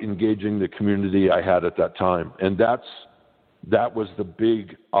without engaging the community I had at that time. And that was the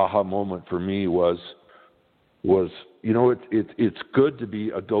big aha moment for me. Was you know, it's good to be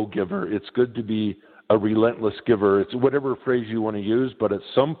a go-giver. It's good to be a relentless giver. It's whatever phrase you want to use, but at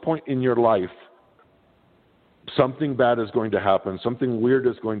some point in your life, something bad is going to happen, something weird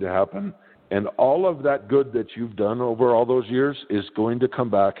is going to happen, and all of that good that you've done over all those years is going to come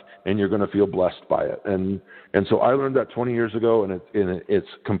back, and you're going to feel blessed by it. And so I learned that 20 years ago, and it's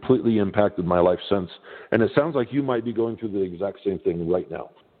completely impacted my life since. And it sounds like you might be going through the exact same thing right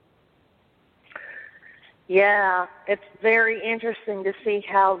now. Yeah, it's very interesting to see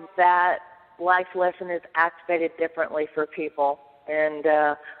how that life lesson is activated differently for people. And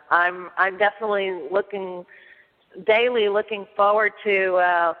I'm definitely daily looking forward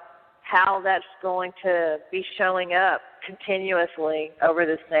to how that's going to be showing up continuously over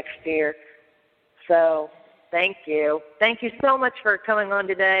this next year. So thank you. Thank you so much for coming on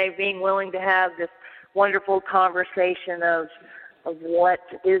today, being willing to have this wonderful conversation of what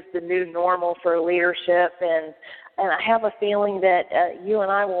is the new normal for leadership. And I have a feeling that you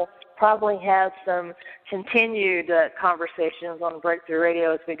and I will probably have some continued conversations on Breakthrough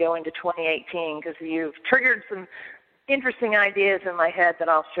Radio as we go into 2018, because you've triggered some interesting ideas in my head that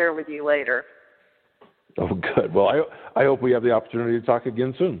I'll share with you later. Oh, good. Well, I hope we have the opportunity to talk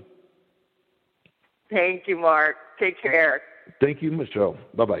again soon. Thank you, Mark. Take care. Thank you, Michelle.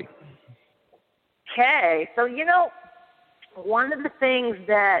 Bye-bye. Okay. So, one of the things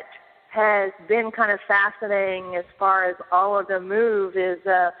that has been kind of fascinating as far as all of the move is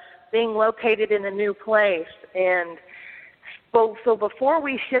being located in a new place. And so before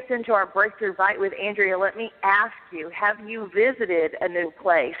we shift into our Breakthrough Bite with Andrea, let me ask you, have you visited a new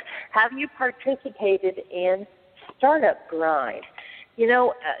place? Have you participated in Startup Grind?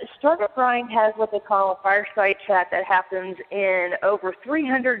 Startup Grind has what they call a fireside chat that happens in over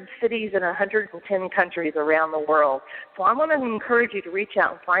 300 cities and 110 countries around the world. So I want to encourage you to reach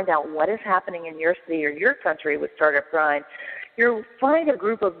out and find out what is happening in your city or your country with Startup Grind. You'll find a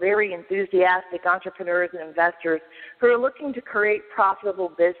group of very enthusiastic entrepreneurs and investors who are looking to create profitable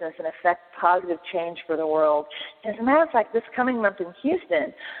business and affect positive change for the world. As a matter of fact, this coming month in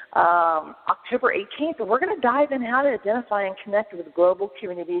Houston, October 18th, we're going to dive in how to identify and connect with global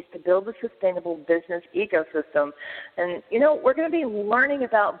communities to build a sustainable business ecosystem. And, we're going to be learning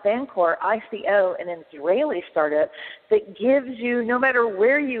about Bancor ICO, an Israeli startup that gives you, no matter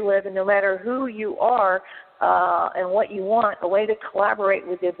where you live and no matter who you are, and what you want, a way to collaborate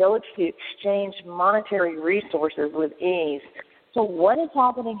with the ability to exchange monetary resources with ease. So what is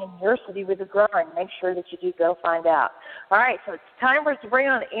happening in your city with the grind? Make sure that you do go find out. All right, so it's time for us to bring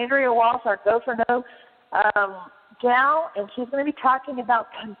on Andrea Walsh, our Go for No gal, and she's going to be talking about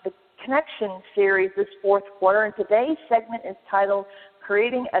the Connection series this fourth quarter, and today's segment is titled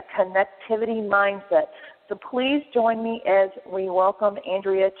Creating a Connectivity Mindset. So please join me as we welcome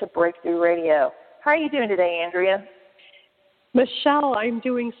Andrea to Breakthrough Radio. How are you doing today, Andrea? Michelle, I'm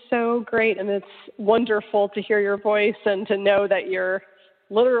doing so great, and it's wonderful to hear your voice and to know that you're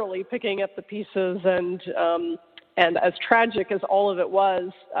literally picking up the pieces. And as tragic as all of it was,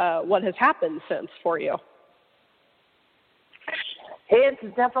 what has happened since for you?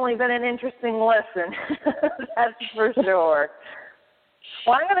 It's definitely been an interesting lesson, that's for sure.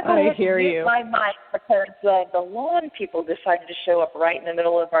 Well, I'm going to go ahead and mute my mic because the lawn people decided to show up right in the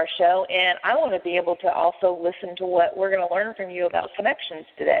middle of our show, and I want to be able to also listen to what we're going to learn from you about connections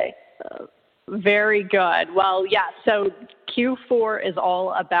today. Very good. Well, yeah, so Q4 is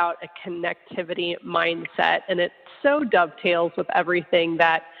all about a connectivity mindset, and it so dovetails with everything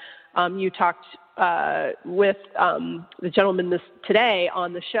that you talked with the gentleman today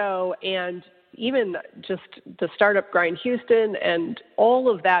on the show, and even just the Startup Grind Houston and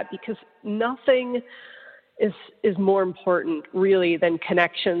all of that, because nothing is more important really than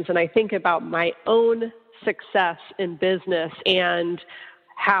connections. And I think about my own success in business and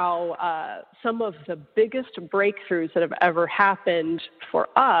how some of the biggest breakthroughs that have ever happened for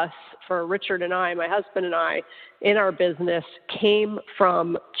us, for Richard and I, my husband and I, in our business came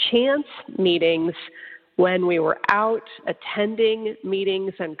from chance meetings when we were out attending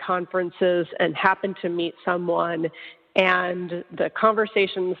meetings and conferences and happened to meet someone, and the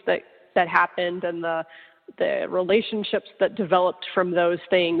conversations that happened and the relationships that developed from those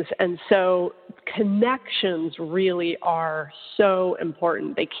things. And so connections really are so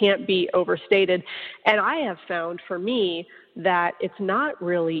important. They can't be overstated. And I have found for me that it's not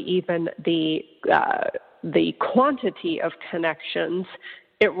really even the quantity of connections.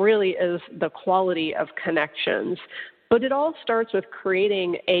 It really is the quality of connections. But it all starts with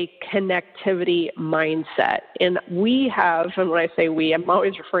creating a connectivity mindset. And we have, and when I say we, I'm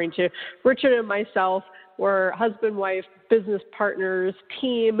always referring to Richard and myself. We're husband, wife, business partners,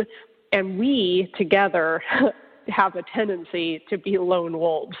 team, and we together have a tendency to be lone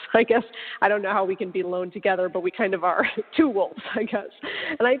wolves. I guess, I don't know how we can be alone together, but we kind of are two wolves, I guess.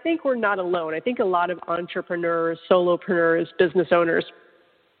 And I think we're not alone. I think a lot of entrepreneurs, solopreneurs, business owners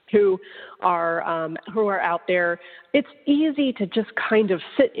who are out there, it's easy to just kind of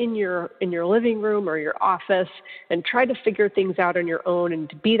sit in your living room or your office and try to figure things out on your own, and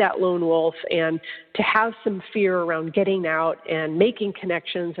to be that lone wolf, and to have some fear around getting out and making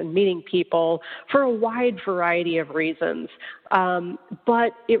connections and meeting people for a wide variety of reasons.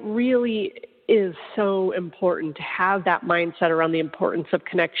 But it really is so important to have that mindset around the importance of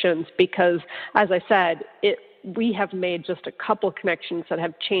connections, because, as I said, we have made just a couple connections that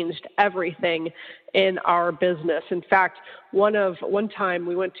have changed everything in our business. In fact, one time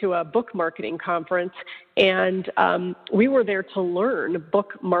we went to a book marketing conference, and we were there to learn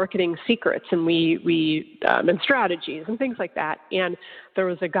book marketing secrets and and strategies and things like that. And there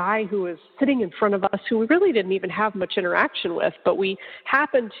was a guy who was sitting in front of us who we really didn't even have much interaction with, but we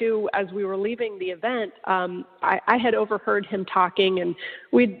happened to, as we were leaving the event, I had overheard him talking, and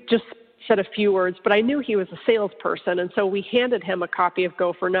we'd just said a few words, but I knew he was a salesperson, and so we handed him a copy of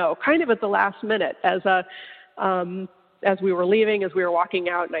Go for No, kind of at the last minute, as we were leaving, as we were walking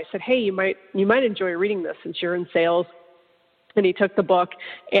out, and I said, "Hey, you might enjoy reading this since you're in sales." And he took the book,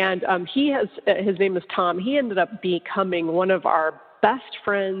 and his name is Tom. He ended up becoming one of our best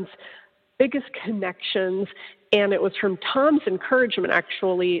friends, biggest connections. And it was from Tom's encouragement,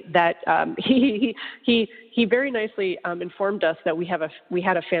 actually, that he very nicely informed us that we had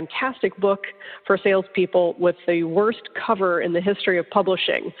a fantastic book for salespeople with the worst cover in the history of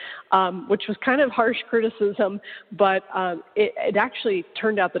publishing, which was kind of harsh criticism, but it actually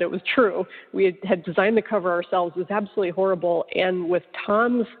turned out that it was true. We had designed the cover ourselves. It was absolutely horrible. And with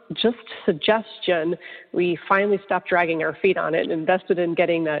Tom's just suggestion, we finally stopped dragging our feet on it and invested in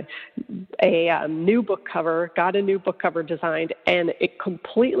getting a new book cover, got a new book cover designed, and it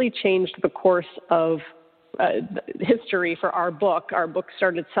completely changed the course of history for our book. Our book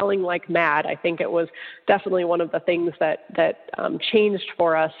started selling like mad. I think it was definitely one of the things that changed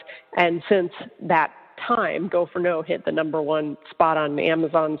for us. And since that time, Go for No hit the #1 spot on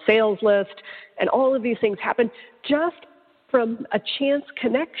Amazon sales list. And all of these things happened just from a chance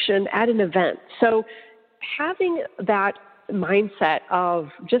connection at an event. So having that mindset of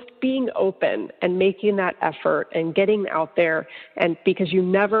just being open and making that effort and getting out there, and because you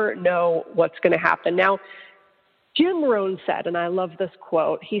never know what's going to happen. Now, Jim Rohn said, and I love this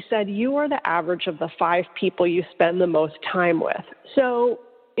quote, he said, "You are the average of the 5 people you spend the most time with." So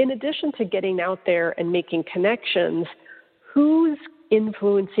in addition to getting out there and making connections, who's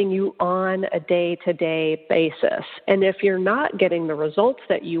influencing you on a day-to-day basis? And if you're not getting the results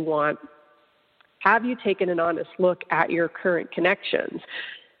that you want, have you taken an honest look at your current connections?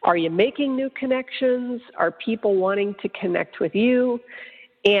 Are you making new connections? Are people wanting to connect with you?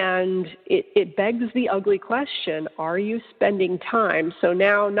 And it begs the ugly question, are you spending time? So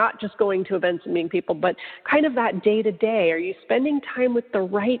now not just going to events and meeting people, but kind of that day-to-day. Are you spending time with the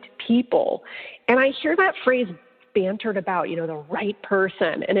right people? And I hear that phrase bantered about, the right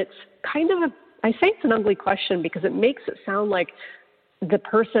person. And it's kind of I say it's an ugly question because it makes it sound like the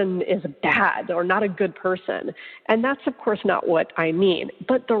person is bad or not a good person. And that's, of course, not what I mean,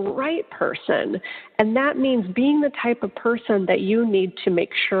 but the right person. And that means being the type of person that you need to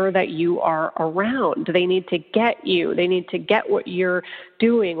make sure that you are around. They need to get you. They need to get what you're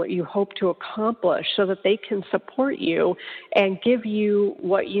doing, what you hope to accomplish, so that they can support you and give you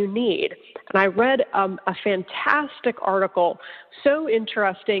what you need. And I read a fantastic article, so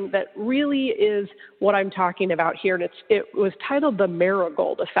interesting, that really is what I'm talking about here. And it was titled The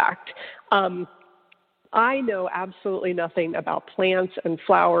Marigold Effect. I know absolutely nothing about plants and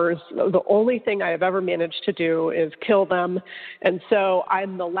flowers. The only thing I have ever managed to do is kill them. And so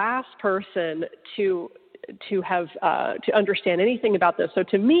I'm the last person to understand anything about this. So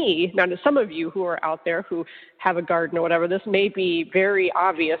to me, now to some of you who are out there who have a garden or whatever, this may be very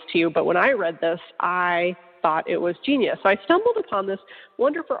obvious to you, but when I read this, I thought it was genius. So I stumbled upon this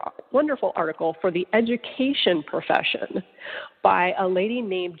wonderful article for the education profession by a lady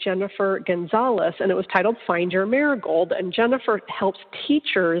named Jennifer Gonzalez, and it was titled Find Your Marigold. And Jennifer helps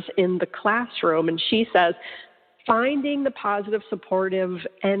teachers in the classroom, and she says, finding the positive, supportive,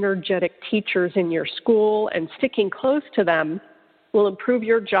 energetic teachers in your school and sticking close to them will improve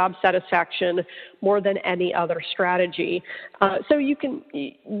your job satisfaction more than any other strategy. So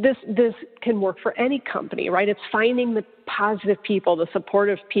this can work for any company, right? It's finding the positive people, the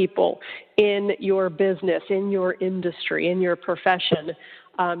supportive people in your business, in your industry, in your profession.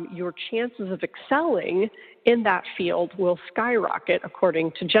 Your chances of excelling in that field will skyrocket,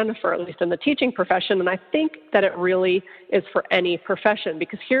 according to Jennifer, at least in the teaching profession. And I think that it really is for any profession,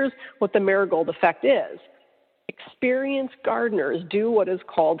 because here's what the marigold effect is. Experienced gardeners do what is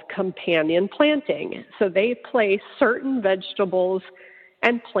called companion planting. So they place certain vegetables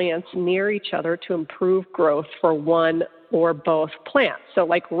and plants near each other to improve growth for one or both plants. So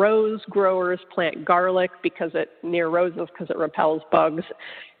like rose growers plant garlic near roses because it repels bugs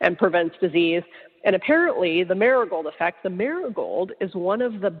and prevents disease. And apparently the marigold effect, the marigold is one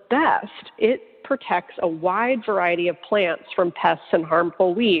of the best. It protects a wide variety of plants from pests and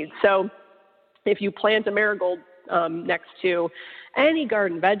harmful weeds. So if you plant a marigold next to any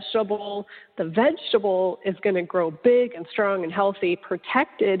garden vegetable, the vegetable is going to grow big and strong and healthy,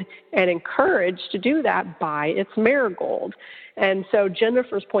 protected and encouraged to do that by its marigold. And so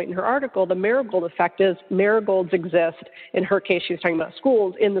Jennifer's point in her article, the marigold effect is marigolds exist. In her case, she was talking about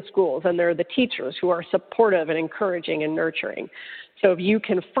schools, in the schools, and they're the teachers who are supportive and encouraging and nurturing. So if you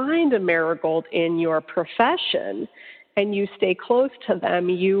can find a marigold in your profession, and you stay close to them,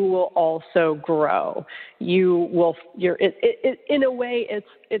 you will also grow. In a way,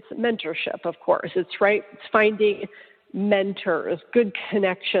 it's mentorship, of course. It's finding mentors, good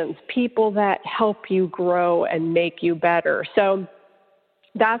connections, people that help you grow and make you better. So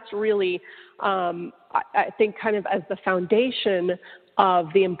that's really, I think, kind of as the foundation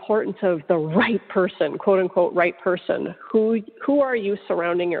of the importance of the right person, quote unquote, right person. Who are you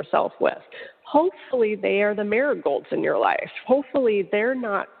surrounding yourself with? Hopefully they are the marigolds in your life. Hopefully they're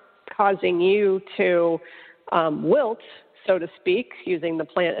not causing you to wilt, so to speak, using the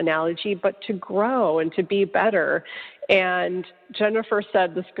plant analogy, but to grow and to be better. And Jennifer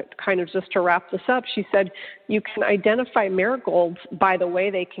said this, kind of just to wrap this up, she said, you can identify marigolds by the way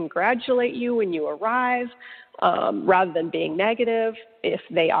they congratulate you when you arrive, rather than being negative, if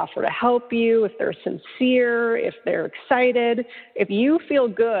they offer to help you, if they're sincere, if they're excited. If you feel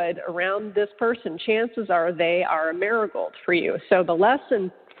good around this person, chances are they are a marigold for you. So the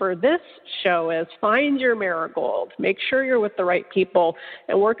lesson for this show is find your marigold, make sure you're with the right people,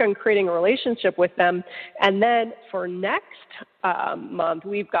 and work on creating a relationship with them. And then for next month,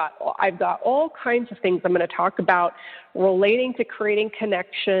 I've got all kinds of things I'm going to talk about relating to creating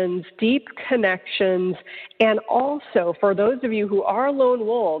connections, deep connections, and also for those of you who are lone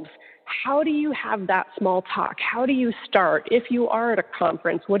wolves, how do you have that small talk? How do you start? If you are at a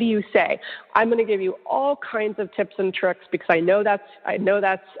conference, what do you say? I'm going to give you all kinds of tips and tricks because I know that's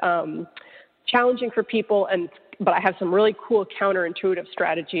challenging for people, but I have some really cool counterintuitive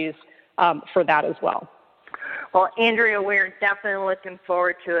strategies for that as well. Well, Andrea, we're definitely looking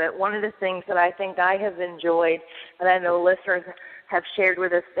forward to it. One of the things that I think I have enjoyed, and I know listeners have shared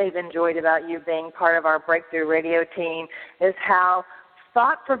with us they've enjoyed about you being part of our Breakthrough Radio team, is how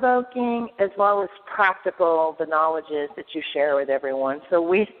thought-provoking as well as practical the knowledge is that you share with everyone. So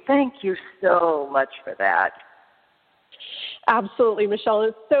we thank you so much for that. Absolutely, Michelle.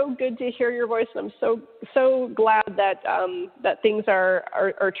 It's so good to hear your voice. I'm so glad that that things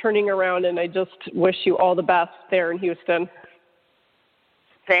are turning around, and I just wish you all the best there in Houston.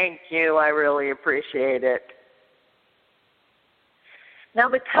 Thank you. I really appreciate it. Now,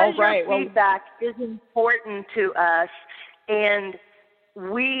 because your feedback is important to us, and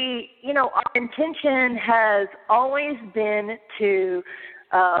our intention has always been to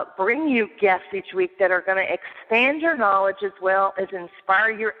bring you guests each week that are going to expand your knowledge as well as inspire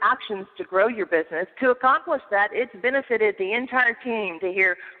your actions to grow your business. To accomplish that, it's benefited the entire team to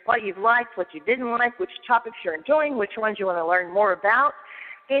hear what you've liked, what you didn't like, which topics you're enjoying, which ones you want to learn more about.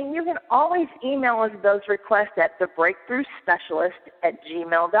 And you can always email us those requests at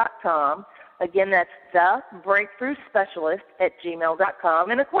thebreakthroughspecialist@gmail.com. Again, that's thebreakthroughspecialist@gmail.com.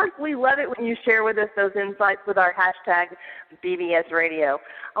 And, of course, we love it when you share with us those insights with our hashtag BBS Radio.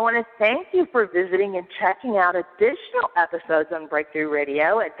 I want to thank you for visiting and checking out additional episodes on Breakthrough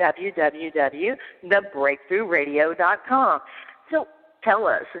Radio at www.thebreakthroughradio.com. So tell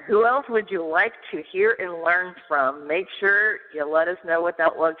us, who else would you like to hear and learn from? Make sure you let us know what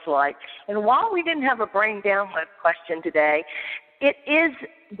that looks like. And while we didn't have a brain download question today, it is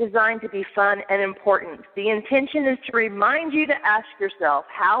designed to be fun and important. The intention is to remind you to ask yourself,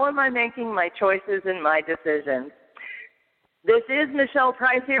 how am I making my choices and my decisions? This is Michelle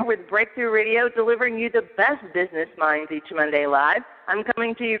Price here with Breakthrough Radio, delivering you the best business minds each Monday live. I'm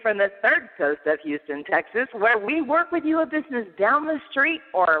coming to you from the third coast of Houston, Texas, where we work with you a business down the street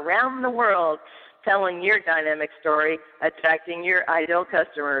or around the world, telling your dynamic story, attracting your ideal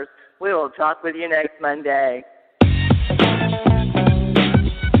customers. We will talk with you next Monday.